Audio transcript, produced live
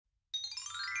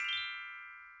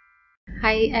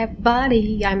Hi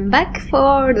everybody, I'm back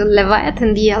for the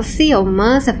Leviathan DLC of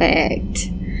Mass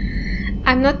Effect.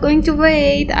 I'm not going to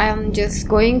wait, I'm just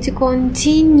going to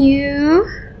continue.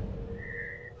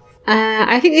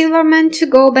 I think we were meant to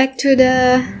go back to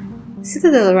the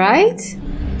Citadel, right?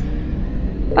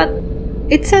 But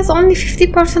it says only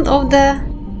 50% of the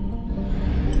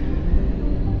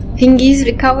thingies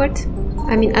recovered.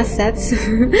 I mean assets.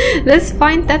 Let's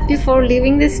find that before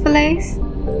leaving this place.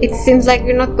 It seems like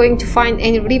we're not going to find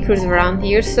any Reapers around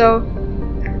here, so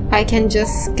I can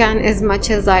just scan as much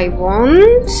as I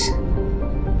want.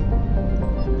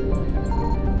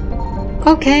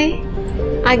 Okay,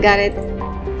 I got it.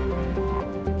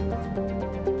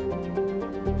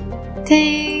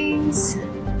 Thanks.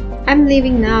 I'm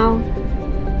leaving now.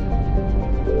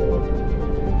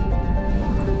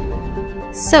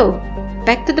 So,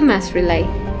 back to the mass relay.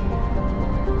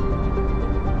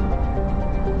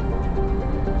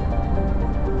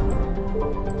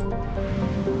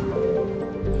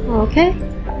 Okay.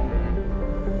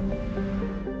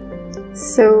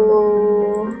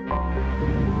 So,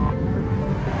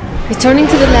 returning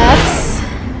to the labs,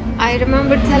 I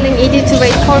remember telling Edie to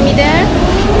wait for me there.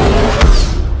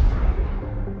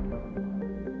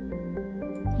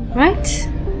 Right?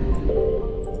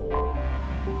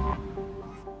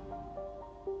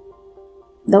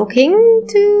 Docking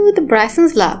to the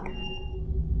BRYSON's lab.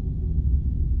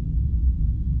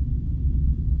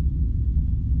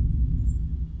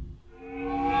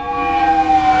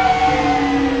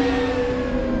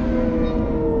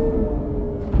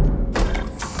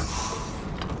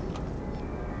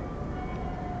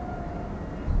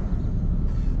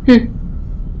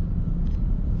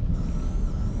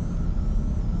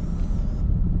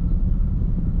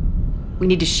 We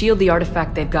need to shield the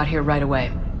artifact they've got here right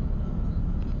away.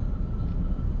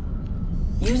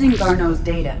 Using Garneau's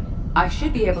data, I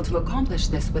should be able to accomplish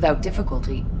this without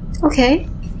difficulty. Okay.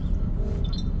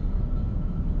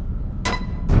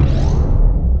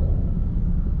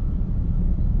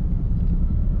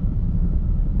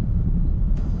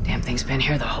 Damn thing's been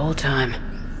here the whole time.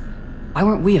 Why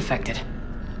weren't we affected?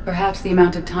 Perhaps the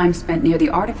amount of time spent near the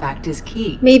artifact is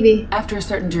key. Maybe. After a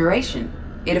certain duration,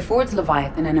 it affords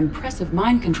Leviathan an impressive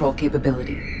mind control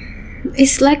capability.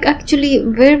 It's like actually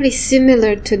very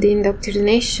similar to the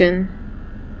indoctrination.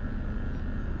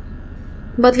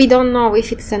 But we don't know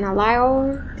if it's an ally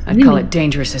or... I'd call it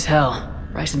dangerous as hell.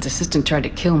 Bryson's assistant tried to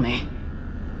kill me.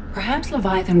 Perhaps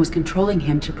Leviathan was controlling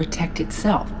him to protect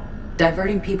itself,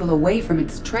 diverting people away from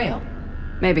its trail.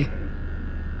 Maybe.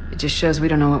 It just shows we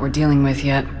don't know what we're dealing with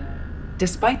yet.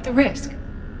 Despite the risk,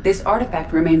 this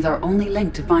artifact remains our only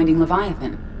link to finding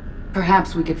Leviathan.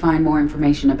 Perhaps we could find more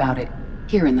information about it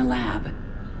here in the lab.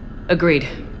 Agreed.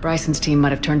 Bryson's team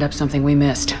might have turned up something we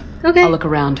missed. Okay. I'll look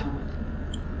around.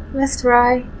 Let's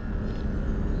try.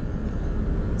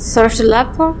 Search the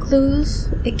lab for clues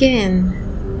again.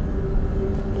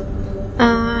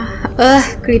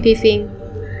 Creepy thing.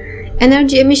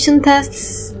 Energy emission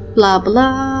tests, blah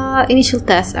blah. Initial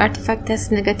test, artifact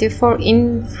test negative for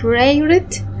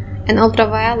infrared and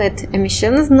ultraviolet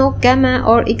emissions, no gamma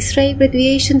or X-ray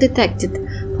radiation detected.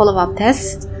 Follow-up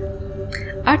test.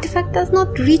 Artifact does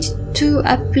not reach to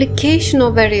application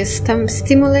of various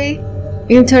stimuli.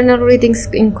 Internal readings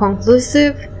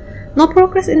inconclusive. No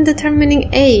progress in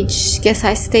determining age. Guess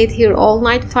I stayed here all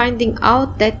night finding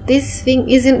out that this thing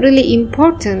isn't really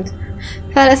important.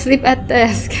 Fell asleep at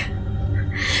desk.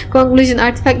 Conclusion,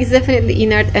 artifact is definitely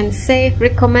inert and safe.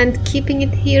 Recommend keeping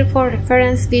it here for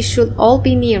reference. We should all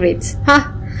be near it.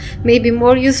 Huh. Maybe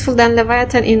more useful than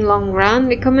Leviathan in long run.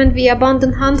 Recommend we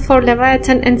abandon hunt for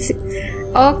Leviathan and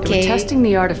okay. They were testing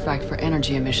the artifact for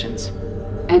energy emissions.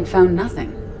 And found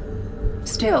nothing.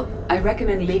 Still, I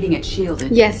recommend leaving it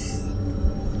shielded. Yes.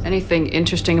 Anything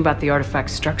interesting about the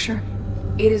artifact's structure?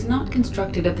 It is not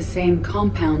constructed of the same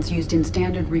compounds used in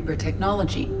standard Reaper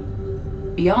technology.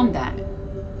 Beyond that,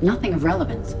 nothing of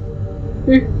relevance.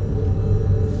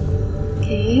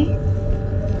 Okay.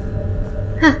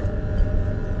 Huh.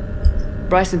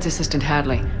 Bryson's assistant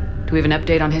Hadley. Do we have an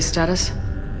update on his status?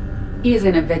 He is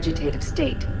in a vegetative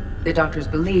state. The doctors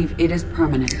believe it is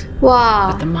permanent. Wow.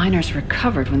 But the miners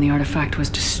recovered when the artifact was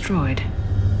destroyed.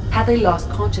 Hadley lost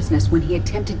consciousness when he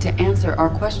attempted to answer our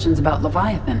questions about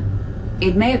Leviathan.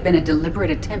 It may have been a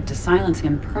deliberate attempt to silence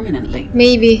him permanently.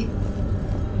 Maybe.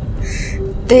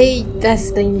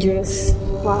 That's dangerous.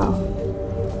 Wow.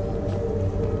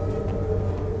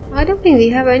 I don't think we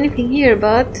have anything here,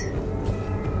 but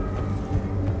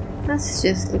let's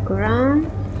just look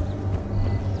around.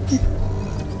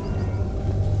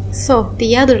 So,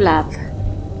 the other lab.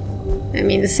 I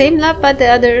mean, the same lab, but the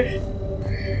other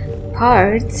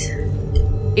part.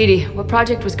 Edie, what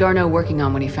project was Garneau working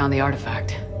on when he found the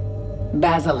artifact?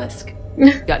 Basilisk.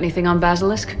 Got anything on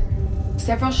Basilisk?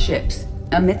 Several ships,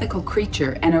 a mythical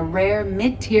creature, and a rare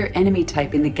mid-tier enemy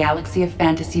type in the Galaxy of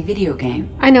Fantasy video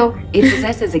game. I know. It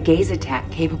possesses a gaze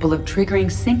attack capable of triggering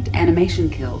synced animation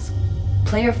kills.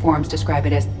 Player forums describe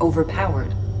it as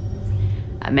overpowered.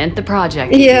 I meant the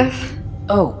project. Yeah.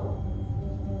 Oh.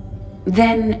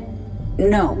 Then,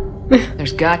 no.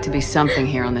 There's got to be something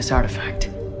here on this artifact.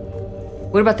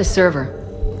 What about the server?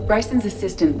 Bryson's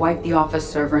assistant wiped the office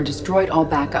server and destroyed all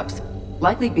backups,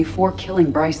 likely before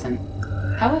killing Bryson.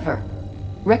 However,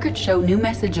 records show new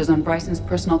messages on Bryson's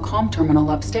personal comm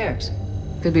terminal upstairs.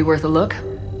 Could be worth a look.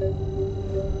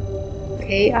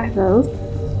 Okay, I will.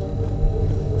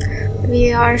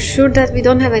 We are sure that we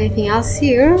don't have anything else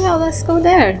here. Well, let's go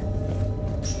there.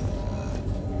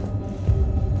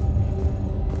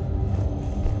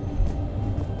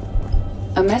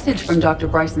 A message from Dr.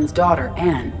 Bryson's daughter,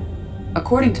 Anne.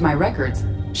 According to my records,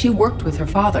 she worked with her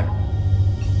father.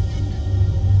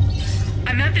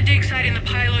 I'm at the dig site in the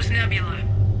Pylos Nebula.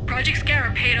 Project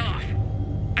Scarab paid off.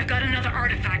 I've got another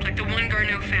artifact like the one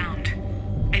Garneau found.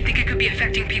 I think it could be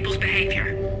affecting people's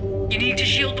behavior. You need to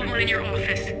shield the one in your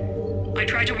office. I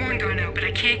tried to warn Garneau, but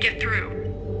I can't get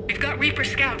through. We've got Reaper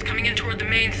scouts coming in toward the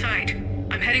main site.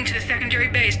 I'm heading to the secondary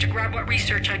base to grab what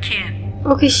research I can.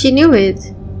 Okay, she knew it.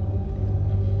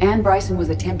 Anne Bryson was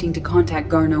attempting to contact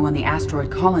Garneau on the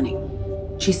asteroid colony.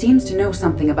 She seems to know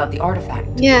something about the artifact.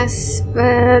 Yes,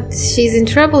 but she's in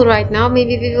trouble right now.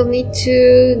 Maybe we will need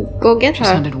to go get her.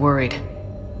 She sounded worried.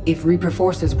 If Reaper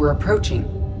forces were approaching,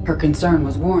 her concern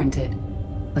was warranted.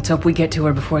 Let's hope we get to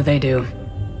her before they do.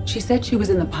 She said she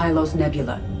was in the Pylos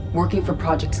Nebula, working for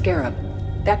Project Scarab.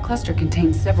 That cluster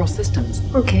contains several systems.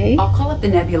 Okay. I'll call up the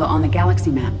nebula on the galaxy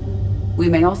map. We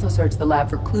may also search the lab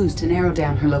for clues to narrow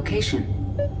down her location.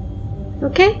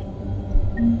 Okay.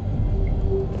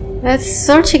 Let's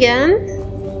search again.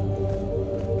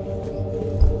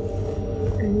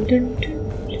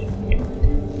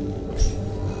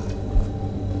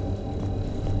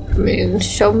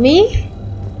 Show me.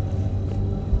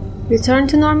 Return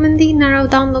to Normandy, narrow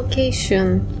down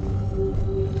location.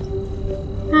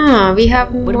 Ah, we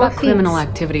have more What about things. criminal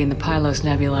activity in the Pylos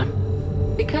Nebula?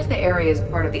 Because the area is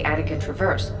part of the Attica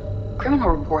Traverse,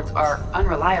 criminal reports are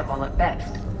unreliable at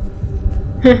best.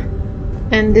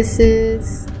 And this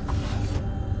is...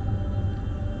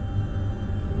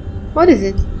 What is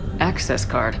it? Access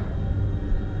card.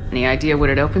 Any idea what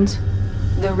it opens?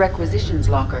 The requisitions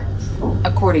locker.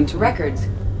 According to records,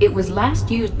 it was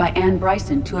last used by Anne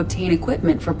Bryson to obtain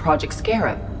equipment for Project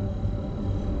Scarab.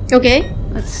 Okay.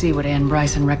 Let's see what Anne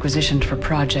Bryson requisitioned for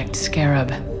Project Scarab.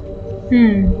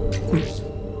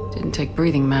 Didn't take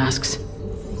breathing masks.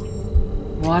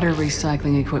 Water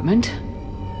recycling equipment.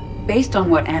 Based on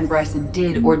what Anne Bryson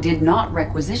did or did not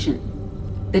requisition,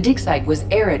 the dig site was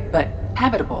arid but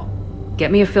habitable.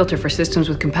 Get me a filter for systems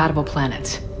with compatible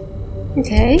planets.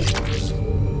 Okay.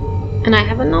 And I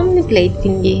have an omniblade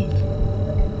thingy.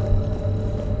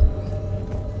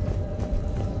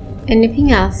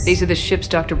 Anything else? These are the ships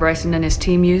Dr. Bryson and his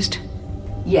team used?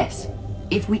 Yes.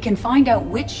 If we can find out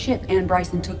which ship Anne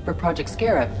Bryson took for Project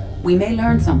Scarab, we may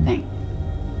learn something.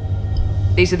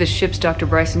 These are the ships Dr.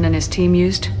 Bryson and his team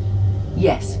used?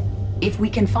 Yes. If we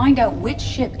can find out which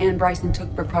ship Anne Bryson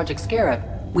took for Project Scarab,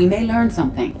 we may learn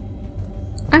something.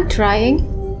 I'm trying.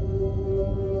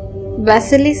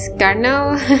 Basilisk,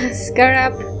 Garneau,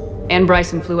 Scarab. Anne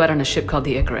Bryson flew out on a ship called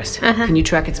the Icarus. Can you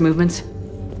track its movements?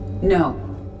 No.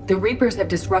 The Reapers have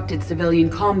disrupted civilian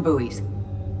comm buoys.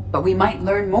 But we might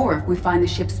learn more if we find the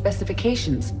ship's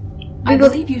specifications. I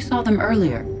believe you saw them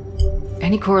earlier.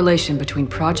 Any correlation between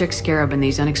Project Scarab and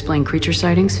these unexplained creature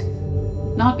sightings?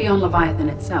 Not beyond Leviathan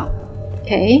itself.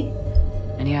 Okay.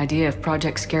 Any idea if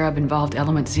Project Scarab involved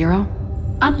Element Zero?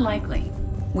 Unlikely.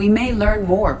 We may learn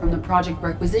more from the Project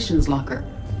Requisitions Locker.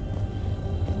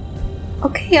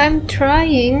 Okay, I'm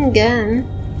trying again.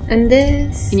 And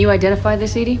this... Can you identify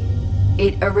this, Edie?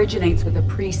 It originates with a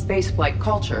pre-spaceflight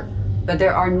culture, but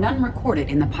there are none recorded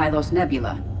in the Pylos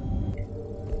Nebula.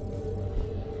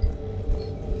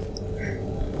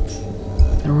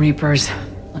 The Reapers.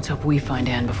 Let's hope we find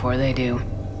Anne before they do.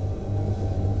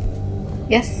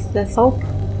 Yes, let's hope.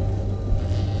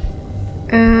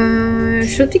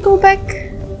 Should we go back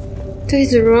to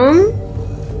his room?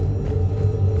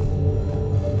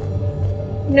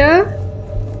 No?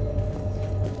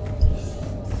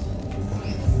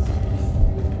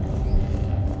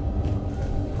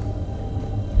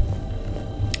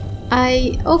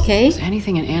 Okay. Does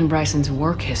anything in Anne Bryson's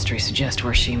work history suggest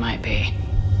where she might be?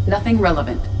 Nothing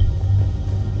relevant.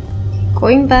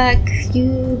 Going back,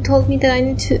 you told me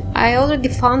that I already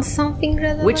found something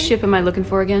relevant. Which ship am I looking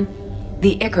for again?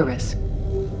 The Icarus.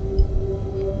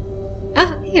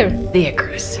 Ah, here. The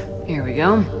Icarus. Here we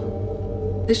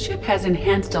go. The ship has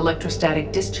enhanced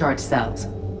electrostatic discharge cells.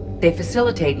 They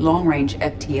facilitate long-range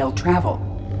FTL travel.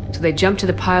 So they jumped to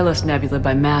the Pylos Nebula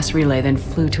by mass relay, then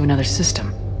flew to another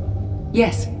system.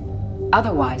 Yes.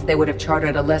 Otherwise, they would have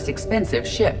chartered a less expensive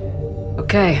ship.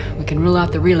 Okay, we can rule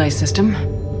out the relay system.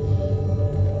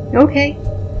 Okay.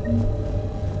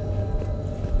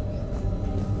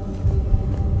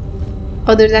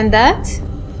 Other than that?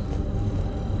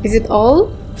 Is it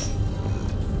all?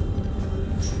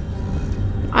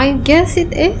 I guess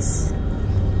it is.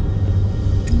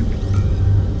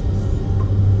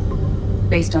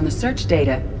 Based on the search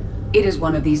data, it is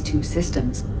one of these two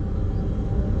systems.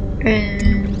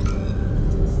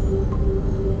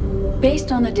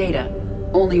 Based on the data,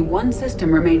 only one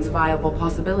system remains a viable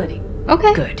possibility.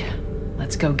 Okay. Good.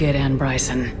 Let's go get Anne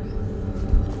Bryson.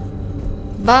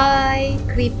 Bye,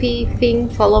 creepy thing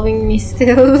following me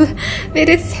still. With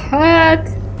its head.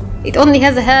 It only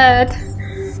has a head.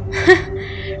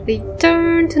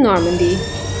 Return to Normandy.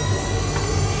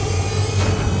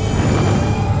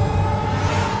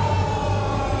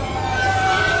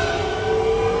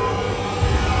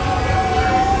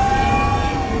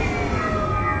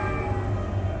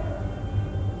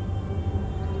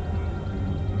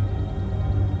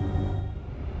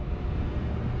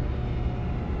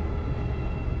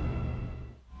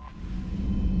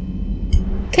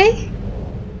 Okay,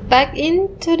 back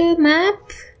into the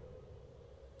map,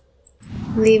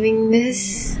 leaving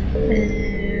this,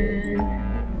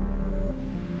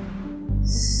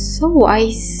 so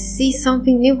I see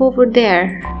something new over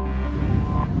there.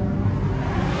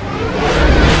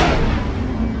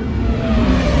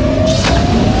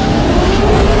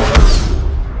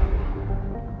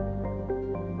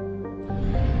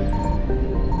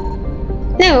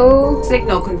 No!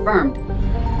 Signal confirmed.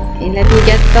 Okay, let me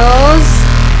get those.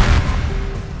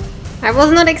 I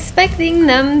was not expecting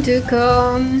them to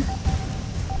come.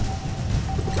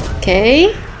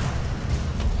 Okay.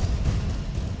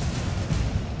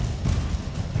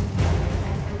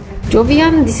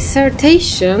 Jovian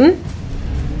dissertation.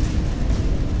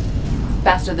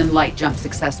 Faster than light jump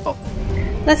successful.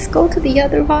 Let's go to the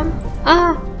other one.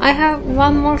 Ah, I have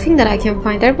one more thing that I can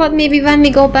find there, but maybe when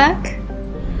we go back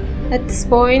at this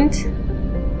point.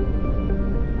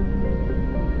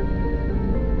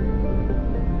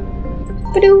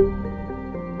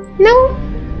 No?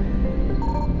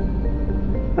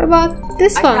 What about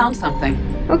this one? I found something.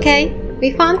 Okay,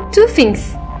 we found two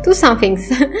things. Two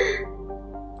somethings.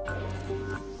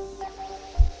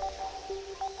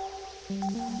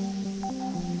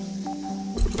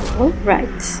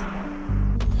 Alright.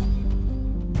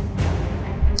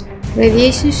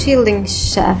 Radiation shielding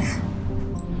shaft.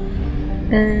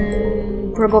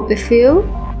 And probably fuel.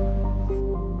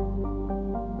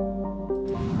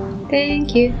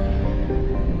 Thank you.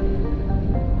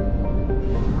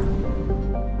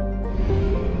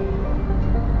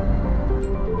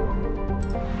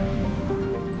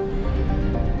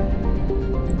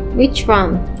 Which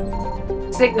one?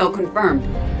 Signal confirmed.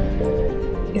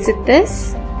 Is it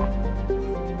this?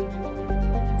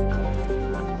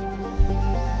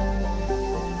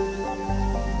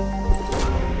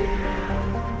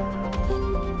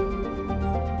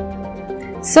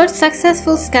 Search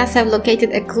successful. Scans have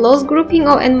located a close grouping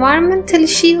of environmentally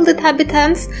shielded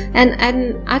habitants and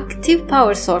an active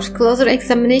power source. Closer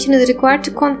examination is required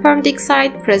to confirm dig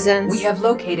site presence. We have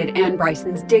located Anne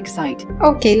Bryson's dig site.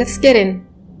 Okay, let's get in.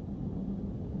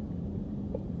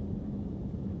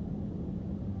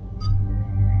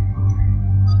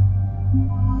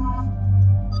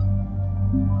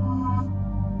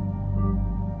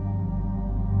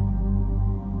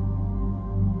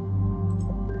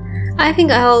 I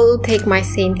think I'll take my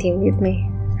same team with me.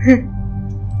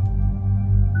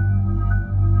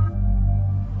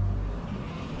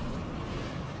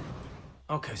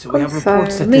 Okay, so we have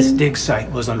reports that this dig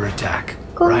site was under attack,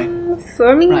 right?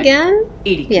 Confirming again?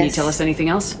 Edie, can you tell us anything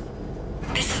else?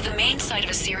 This is the main site of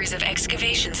a series of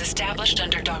excavations established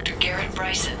under Dr. Garrett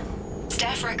Bryson.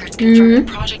 Staff records confirm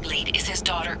the project lead is his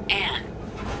daughter, Anne.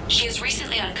 She has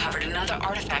recently uncovered another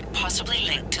artifact possibly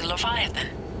linked to Leviathan.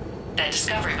 That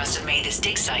discovery must have made this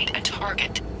dig site a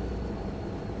target.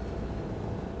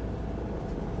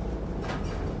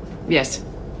 Yes.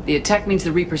 The attack means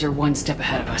the Reapers are one step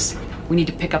ahead of us. We need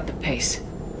to pick up the pace.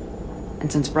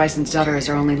 And since Bryson's daughter is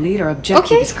our only lead, our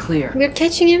objective is clear. We're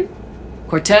catching him.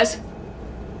 Cortez?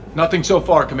 Nothing so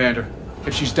far, Commander.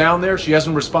 If she's down there, she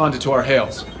hasn't responded to our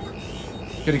hails.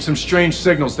 Getting some strange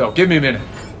signals, though. Give me a minute.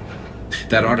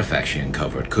 That artifact she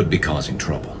uncovered could be causing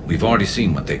trouble. We've already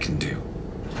seen what they can do.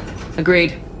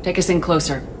 Agreed. Take us in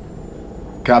closer.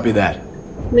 Copy that.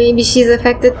 Maybe she's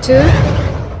affected too?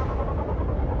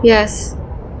 Yes.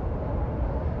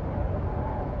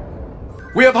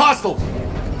 We have hostiles!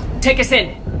 Take us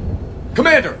in.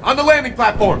 Commander, on the landing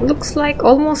platform! Looks like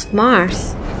almost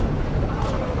Mars.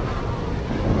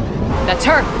 That's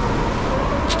her.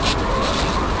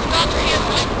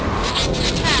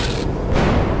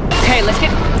 Okay, let's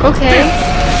get... Okay.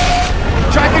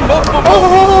 Tracking multiple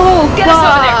Oh, Get us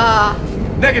over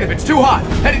there. Negative, it's too hot.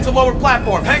 Heading to lower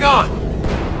platform. Hang on.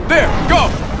 There, go!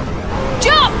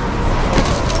 Jump!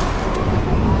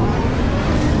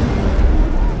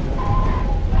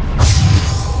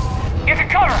 Get to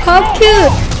cover! How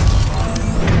cute!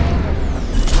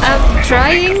 I'm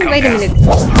trying. Wait a minute.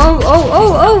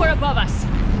 Oh. We're above us.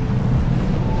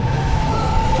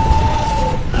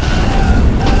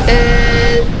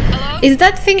 Is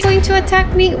that thing going to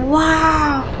attack me?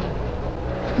 Wow!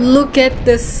 Look at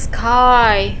the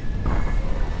sky.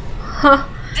 Huh.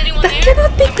 That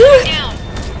cannot be good.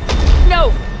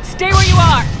 No, stay where you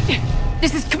are.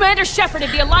 This is Commander Shepard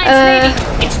of the Alliance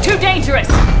Navy. It's too dangerous.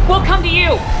 We'll come to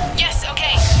you. Yes,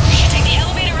 okay. We should take the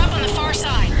elevator up on the far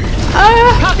side.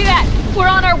 Copy that. We're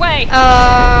on our way.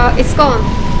 It's gone.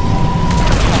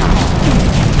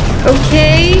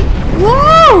 Okay.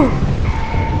 Wow!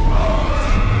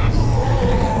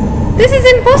 This is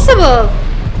impossible.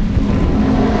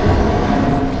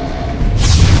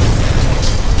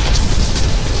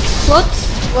 What?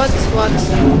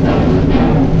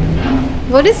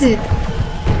 What is it?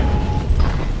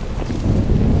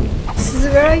 This is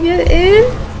where I get in?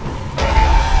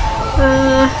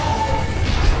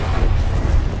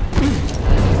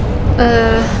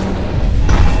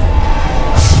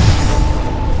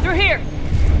 Through here.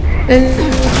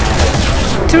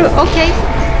 Through, okay.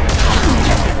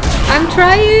 I'm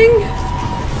trying.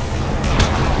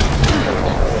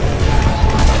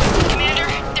 Commander,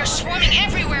 they're swarming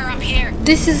everywhere up here.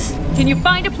 This is... Can you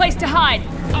find a place to hide?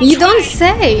 You don't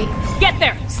say. Get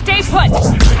there. Stay put.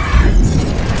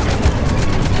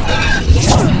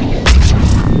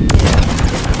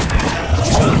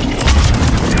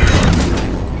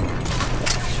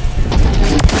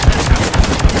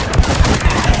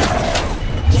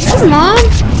 Come on.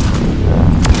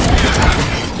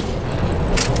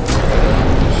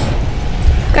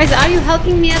 Guys, are you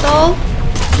helping me at all?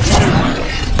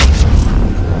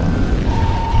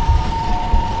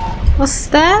 What's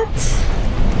that?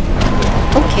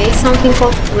 Okay, something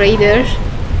called Raider.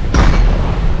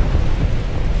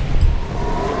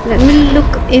 Let me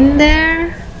look in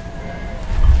there.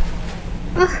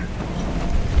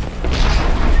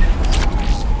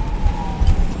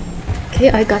 Okay,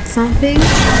 I got something.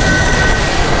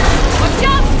 Watch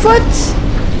out! Foot!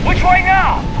 Which way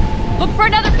now? Look for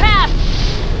another path.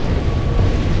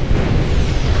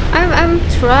 I'm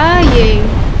trying.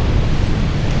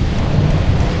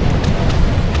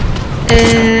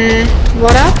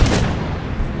 What up?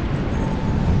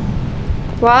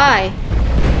 Why?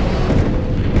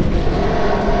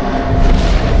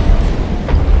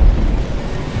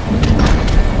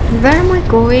 Where am I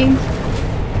going?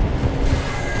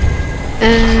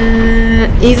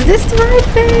 Is this the right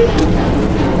way?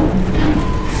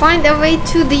 Find a way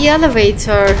to the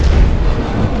elevator.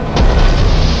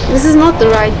 This is not the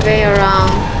right way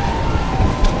around.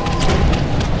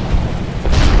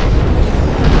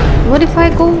 What if I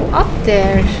go up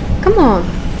there? Come on.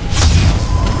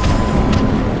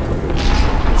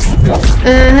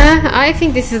 I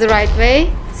think this is the right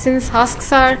way, since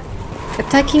husks are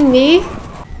attacking me.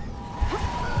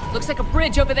 Looks like a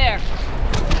bridge over there.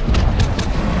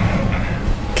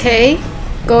 Okay,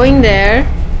 going there.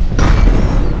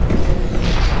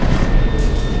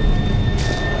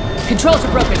 Controls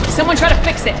are broken. Someone try to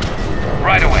fix it.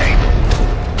 Right away.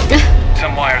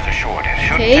 Some wires are short.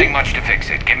 Shouldn't take much to fix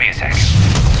it. Give me a second.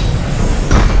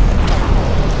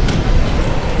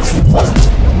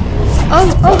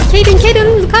 Oh,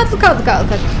 Caden, look out.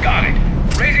 Got it.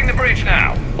 Raising the bridge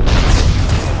now.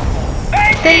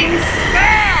 Thanks.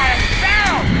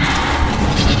 Down!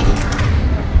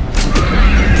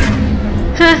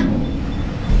 Huh.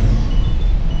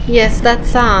 Yes, that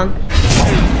sound.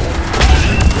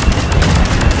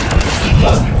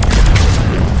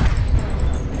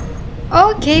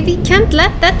 Okay, we can't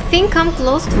let that thing come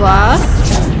close to us,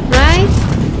 right?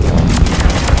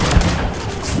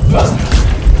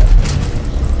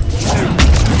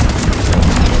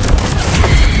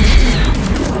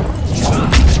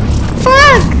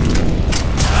 Fuck!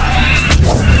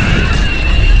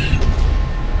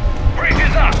 Bridge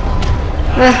is up.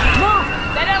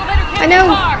 That elevator can't I know.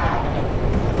 be far.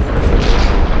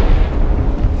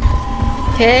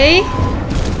 Okay.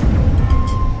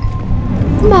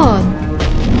 Come on.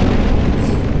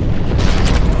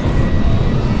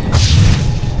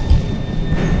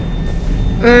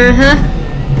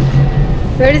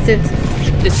 Where is it?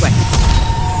 This way.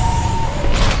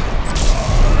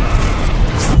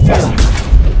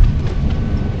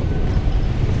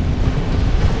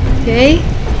 Okay.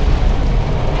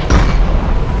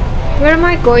 Where am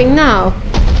I going now?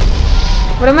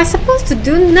 What am I supposed to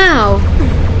do now?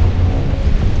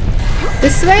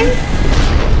 This way?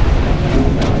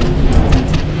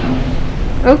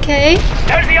 Okay.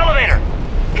 There's the elevator!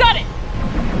 Got it!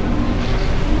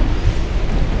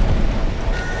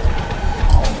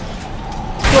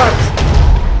 What?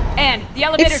 And the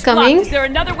elevator's It's coming. blocked. Is there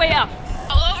another way up?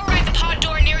 I'll override the pod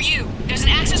door near you. There's an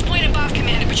access point above,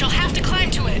 Commander, but you'll have to climb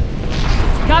to it.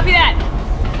 Copy that.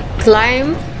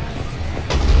 Climb.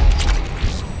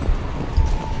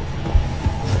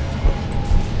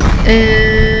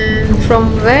 And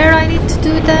from where I need to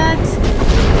do that?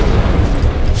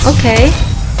 Okay.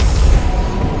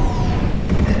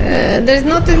 There's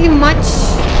not really much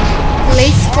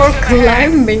place for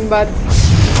climbing, but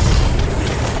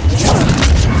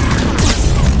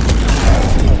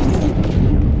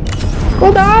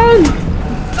go down!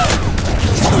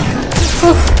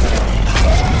 Oof.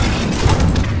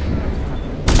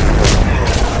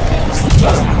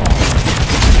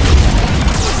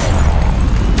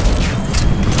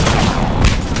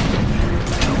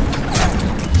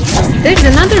 There's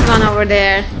another one over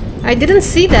there. I didn't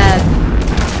see that.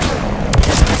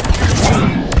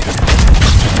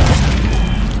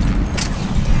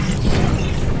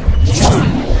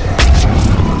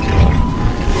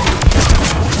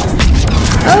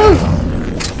 Oh!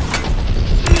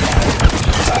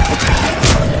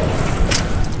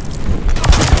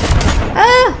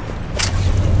 Ah!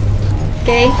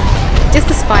 Okay, just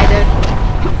a spider.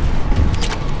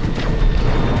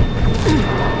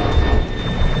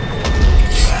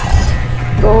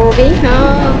 Going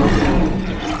home.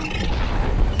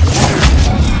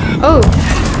 Oh!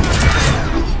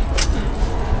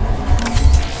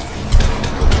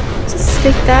 Just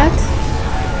take that.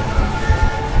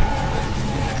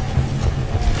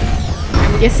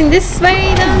 Guessing this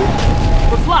way then?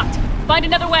 We're blocked. Find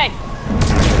another way.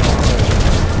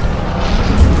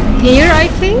 Here, I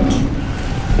think?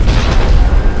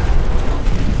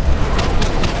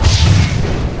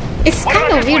 It's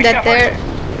kind of weird that there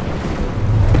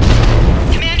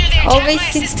always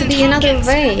seems to be another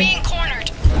way.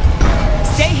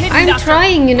 Stay hidden. I'm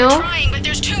trying, you know? But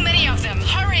there's too many of them.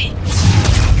 Hurry!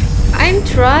 I'm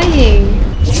trying.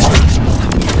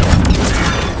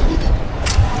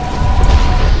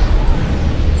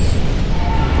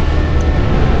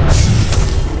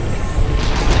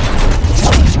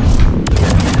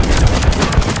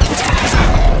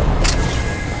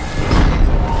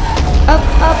 Up,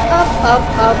 up, up, up,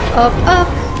 up, up, up.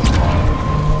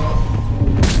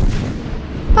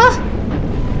 Ah!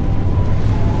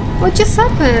 What just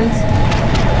happened?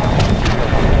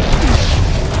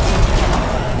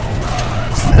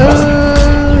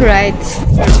 Right.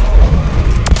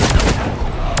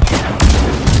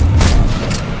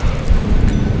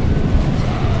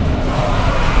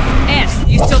 Anne,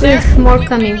 you still there? There's more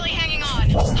coming. Barely hanging on.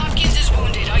 Hopkins is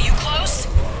wounded. Are you close?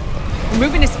 We're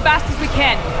moving as fast as we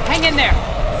can. Hang in there.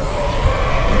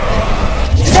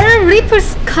 There are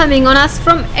Reapers coming on us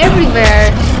from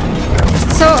everywhere.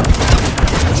 So,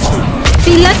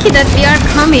 be lucky that we are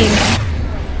coming.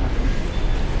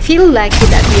 Feel lucky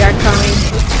that we are coming.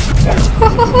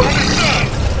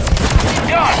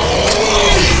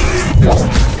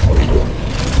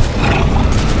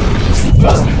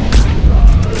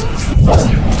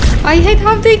 I hate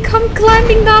how they come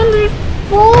climbing down the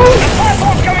wall.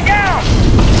 Platform's coming down!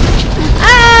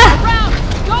 Ah! Around!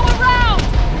 Go around!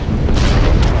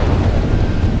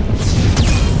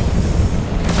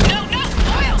 No,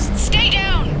 Boyles, stay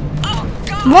down! Oh,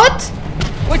 God! What?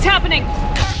 What's happening?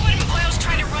 Kirkwood and Boyles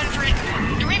trying to run for it.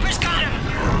 The Reapers got him.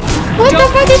 What the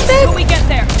fuck is Till that? we get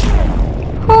there.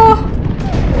 Oh.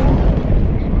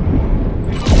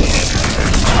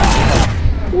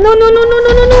 No.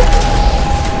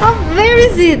 Oh, where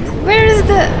is it? Where is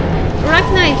the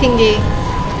arachnite thingy?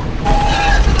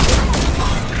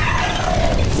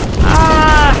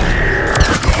 Ah,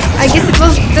 I guess it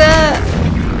was the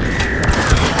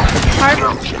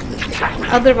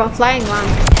other one, flying one.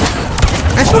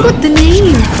 I forgot the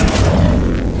name.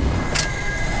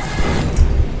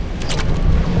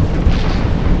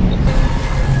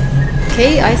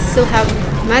 Okay, I still have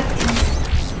medkit.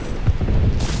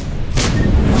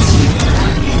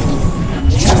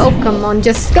 Oh, come on,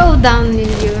 just go down,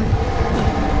 you.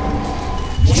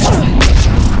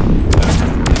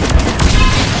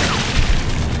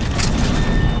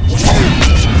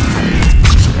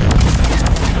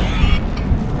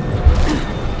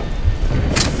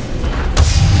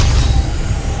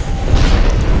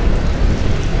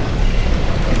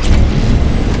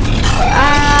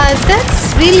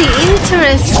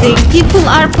 interesting. People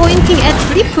are pointing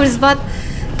at Reapers, but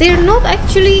they're not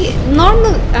actually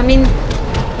normal. I mean,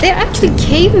 they're actually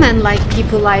caveman-like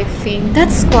people, I think.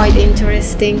 That's quite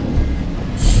interesting.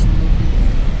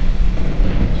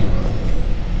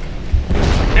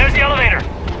 There's the elevator.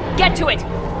 Get to it.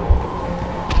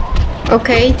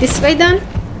 Okay, this way then.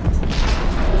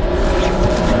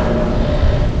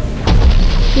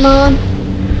 Come on.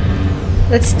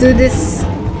 Let's do this.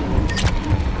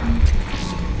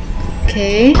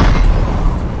 Okay.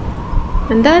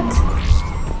 And that.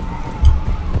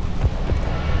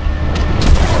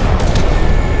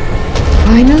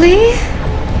 Finally.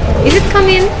 Is it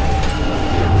coming?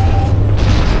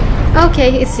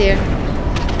 Okay, it's here.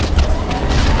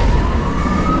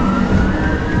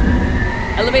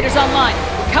 Elevator's online.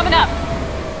 We're coming up.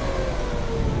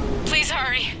 Please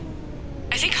hurry.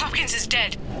 I think Hopkins is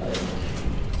dead.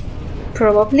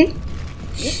 Probably.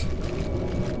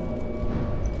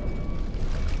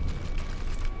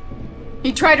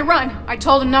 He tried to run. I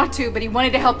told him not to, but he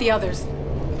wanted to help the others.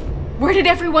 Where did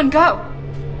everyone go?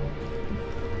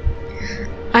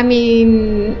 I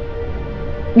mean,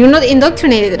 you're not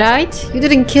indoctrinated, right? You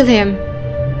didn't kill him.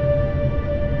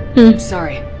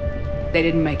 Sorry. They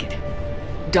didn't make it.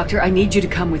 Doctor, I need you to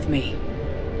come with me.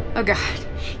 Oh god.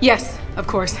 Yes, of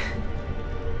course.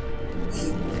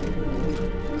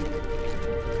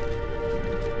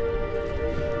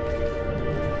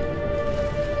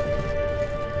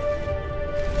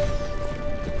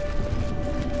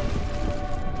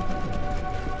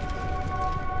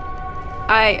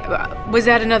 I was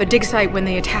at another dig site when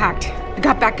they attacked. I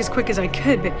got back as quick as I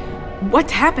could, but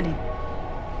what's happening?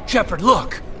 Shepard,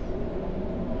 look!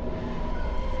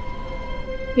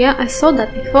 Yeah, I saw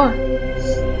that before.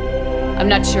 I'm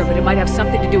not sure, but it might have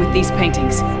something to do with these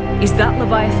paintings. Is that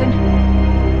Leviathan?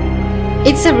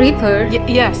 It's a Reaper.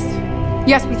 Yes.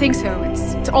 Yes, we think so.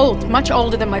 It's old, much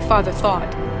older than my father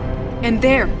thought. And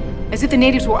there, as if the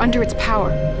natives were under its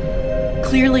power.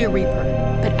 Clearly a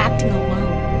Reaper, but acting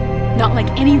alone. Not like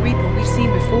any Reaper we've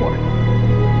seen before.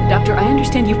 Doctor, I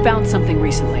understand you found something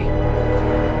recently.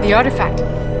 The artifact.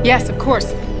 Yes, of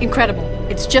course. Incredible.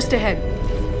 It's just ahead.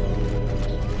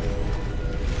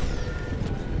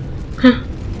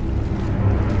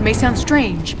 It may sound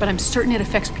strange, but I'm certain it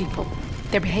affects people.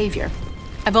 Their behavior.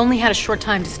 I've only had a short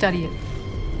time to study it.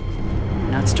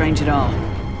 Not strange at all.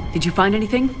 Did you find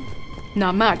anything?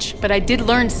 Not much, but I did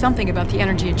learn something about the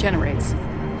energy it generates.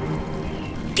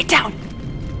 Get down!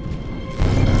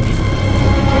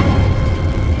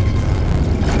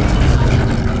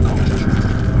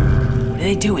 What are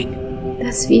they doing?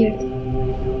 That's weird.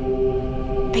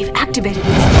 They've activated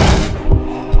it.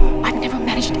 I've never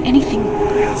managed anything.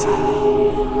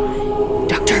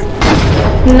 Doctor.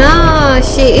 No,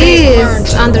 she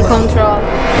is under control.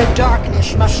 The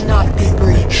darkness must not be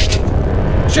breached.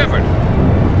 Shepard!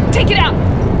 Take it out!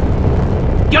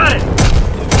 Got it!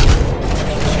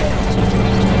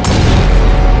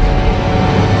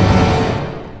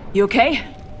 You okay?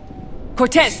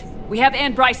 Cortez, we have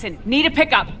Ann Bryson. Need a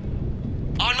pickup.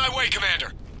 On my way,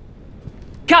 Commander.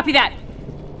 Copy that.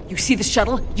 You see the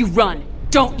shuttle? You run.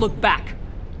 Don't look back.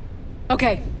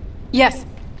 Okay. Yes.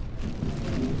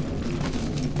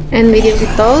 And we deal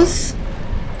with those.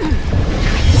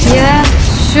 Yeah,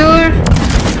 sure.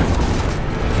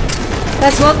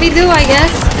 That's what we do, I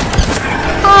guess.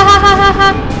 Ha ha ha ha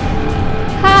ha.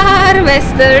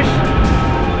 Harvester.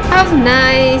 How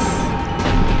nice.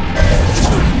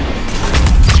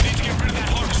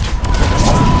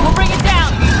 We'll bring it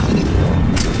down.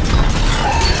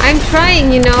 I'm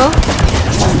trying, you know.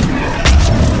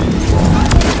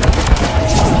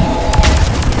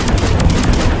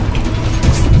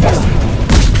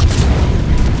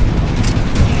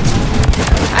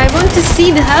 I want to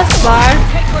see the health bar.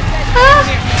 Ah.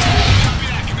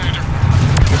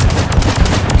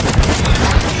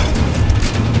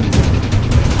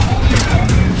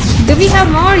 Do we have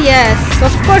more? Yes,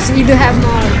 of course we do have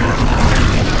more.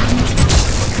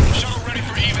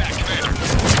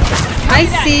 I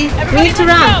see. We need to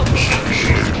run.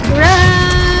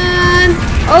 Run!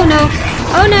 Oh no!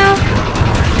 Oh no!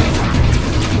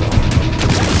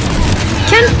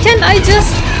 Can't I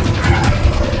just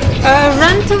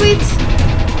run to it?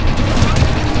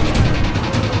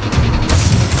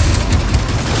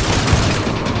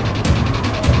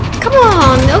 Come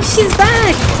on! Oh, she's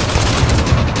back!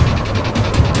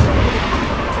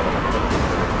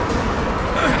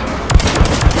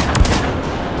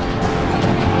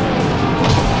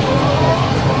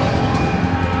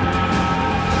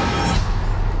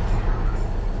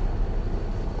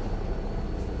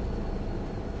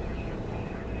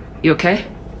 You okay?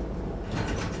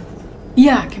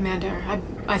 Yeah, Commander.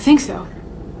 I think so.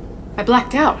 I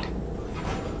blacked out.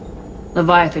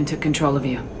 Leviathan took control of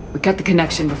you. We cut the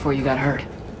connection before you got hurt.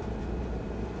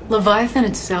 Leviathan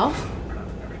itself?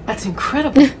 That's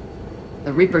incredible.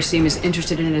 The Reapers seem as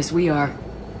interested in it as we are.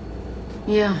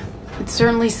 Yeah, it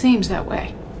certainly seems that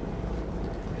way.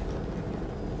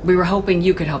 We were hoping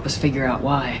you could help us figure out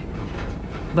why.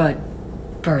 But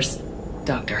first,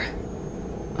 Doctor,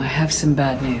 I have some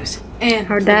bad news. And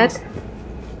her dad?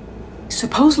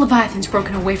 Suppose Leviathan's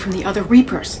broken away from the other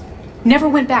Reapers. Never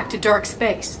went back to dark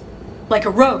space. Like a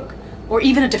rogue, or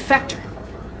even a defector.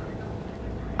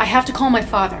 I have to call my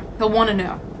father. He'll want to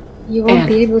know. You won't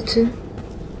be able to.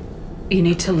 You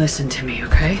need to listen to me,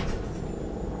 okay?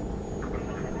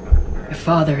 Your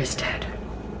father is dead.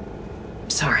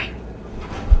 Sorry.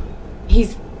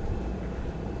 He's...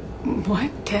 what?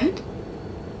 Dead?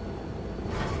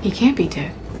 He can't be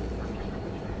dead.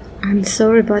 I'm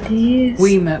sorry, but he is.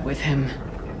 We met with him,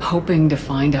 hoping to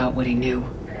find out what he knew.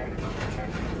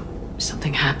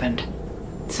 Something happened.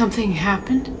 Something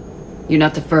happened? You're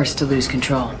not the first to lose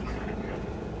control.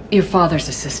 Your father's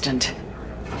assistant.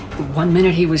 One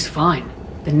minute he was fine.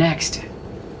 The next...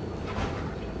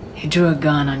 he drew a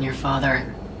gun on your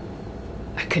father.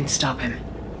 I couldn't stop him.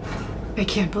 I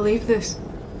can't believe this.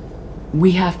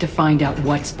 We have to find out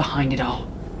what's behind it all.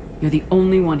 You're the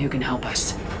only one who can help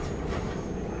us.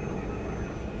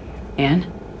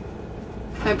 Anne?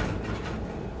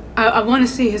 I want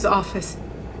to see his office.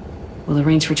 We'll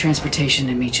arrange for transportation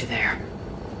and meet you there.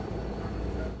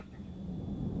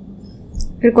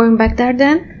 We're going back there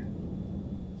then?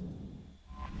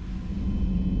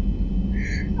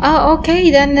 Oh,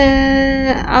 okay, then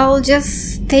I'll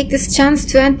just take this chance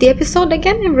to end the episode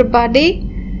again, everybody.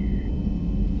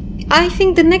 I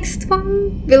think the next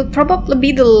one will probably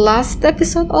be the last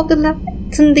episode of the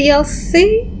Leviathan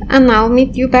DLC, and I'll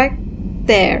meet you back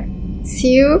there.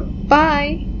 See you,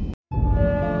 bye!